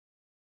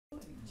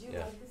you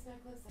like this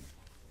necklace?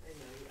 I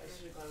know, I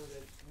should have gone with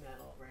a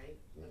metal, right?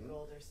 A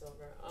gold or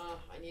silver. Oh,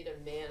 I need a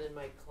man in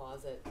my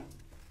closet.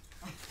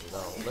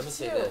 No, let me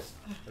say this.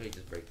 Let me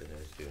just break the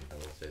news to you. I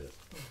will say this.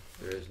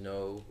 There is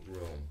no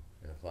room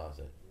in a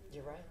closet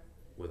You're right.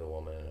 with a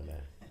woman and a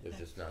man. There's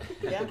just none.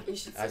 Yeah, you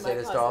should see I my say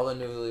this closet. to all the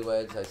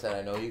newlyweds. I said,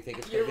 I know you think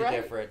it's going to be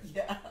right. different.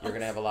 Yeah. You're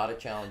going to have a lot of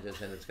challenges,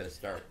 and it's going to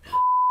start in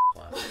the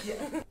closet.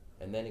 Yeah.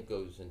 And then it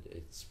goes into,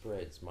 it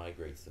spreads,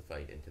 migrates the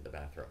fight into the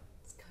bathroom.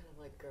 It's kind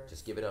of like girth.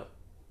 Just give it up.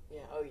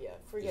 Yeah, oh yeah,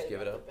 forget Just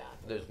give it about up. the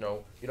bathroom. There's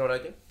no, you know what I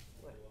did?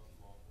 What?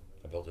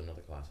 I built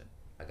another closet.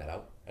 I got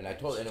out, and I You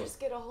told, should and it was, just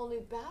get a whole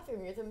new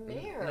bathroom. You're the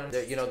mayor. no,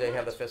 you know, they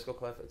have the fiscal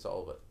cliff. It's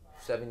all but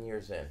 7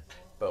 years in.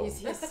 Boom.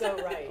 He's so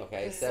right.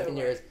 Okay, He's 7 so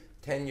years, right.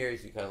 10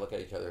 years, you kind of look at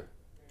each other.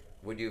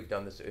 Would you have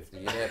done this if you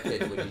didn't have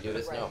kids? Would you do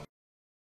this? Right. No.